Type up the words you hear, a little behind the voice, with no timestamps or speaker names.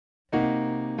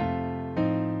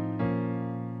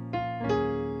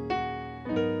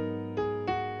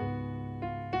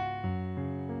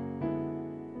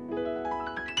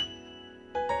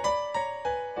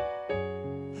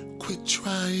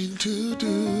trying to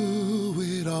do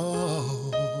it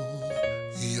all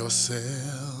yourself.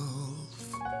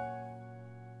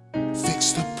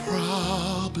 Fix the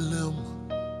problem,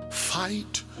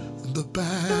 fight the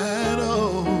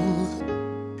battle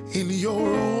in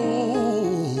your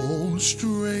own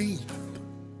strength.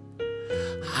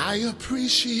 I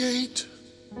appreciate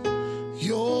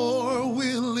your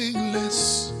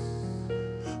willingness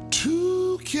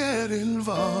to get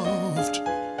involved,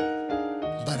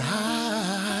 but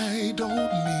I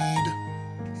don't need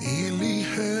any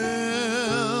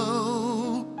help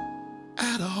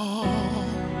at all.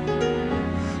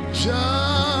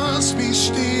 Just be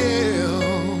still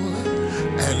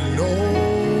and know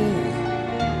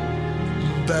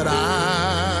that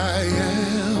I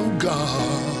am God.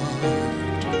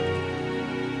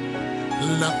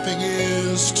 Nothing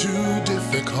is too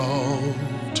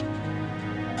difficult.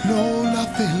 No,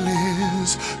 nothing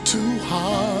is too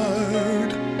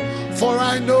hard. For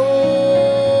I know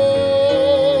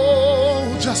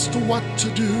just what to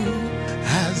do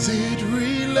as it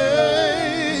relates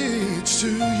to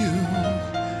you.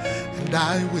 And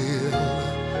I will,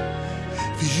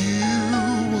 if you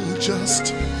will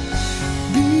just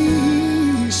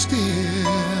be still.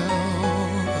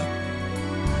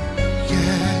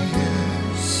 Yeah,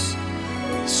 yes,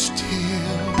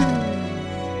 still.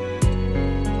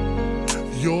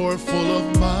 You're full of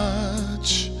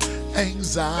much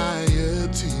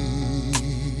anxiety,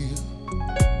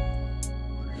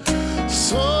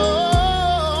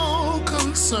 so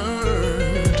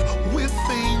concerned with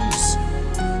things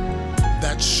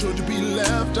that should be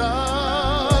left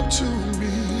up to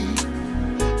me.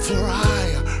 For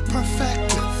I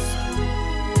perfecteth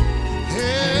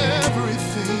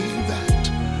everything that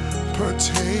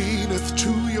pertaineth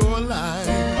to your life.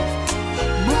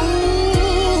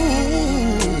 Move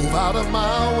out of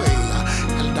my way,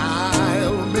 and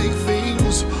I'll make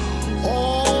things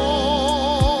all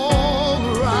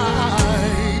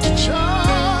right.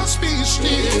 Just be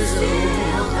still.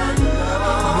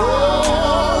 Know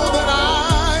that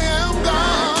I am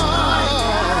God.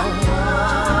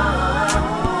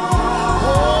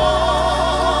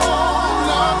 Oh,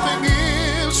 nothing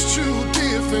is too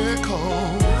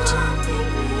difficult.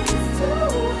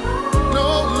 No,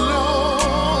 no.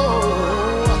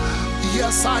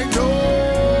 Yes, I know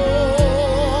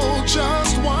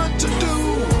just what to do.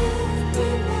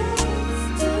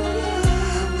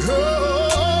 Oh,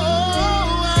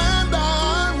 and I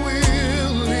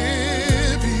will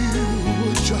if you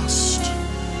just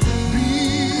be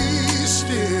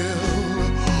still.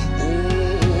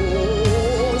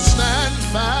 Oh, stand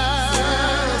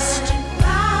fast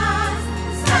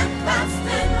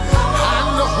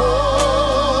and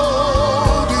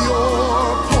hold your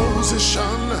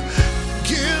position.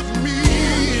 Give me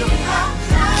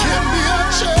a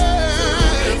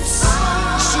chance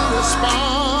to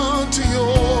respond to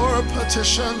your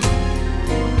petition.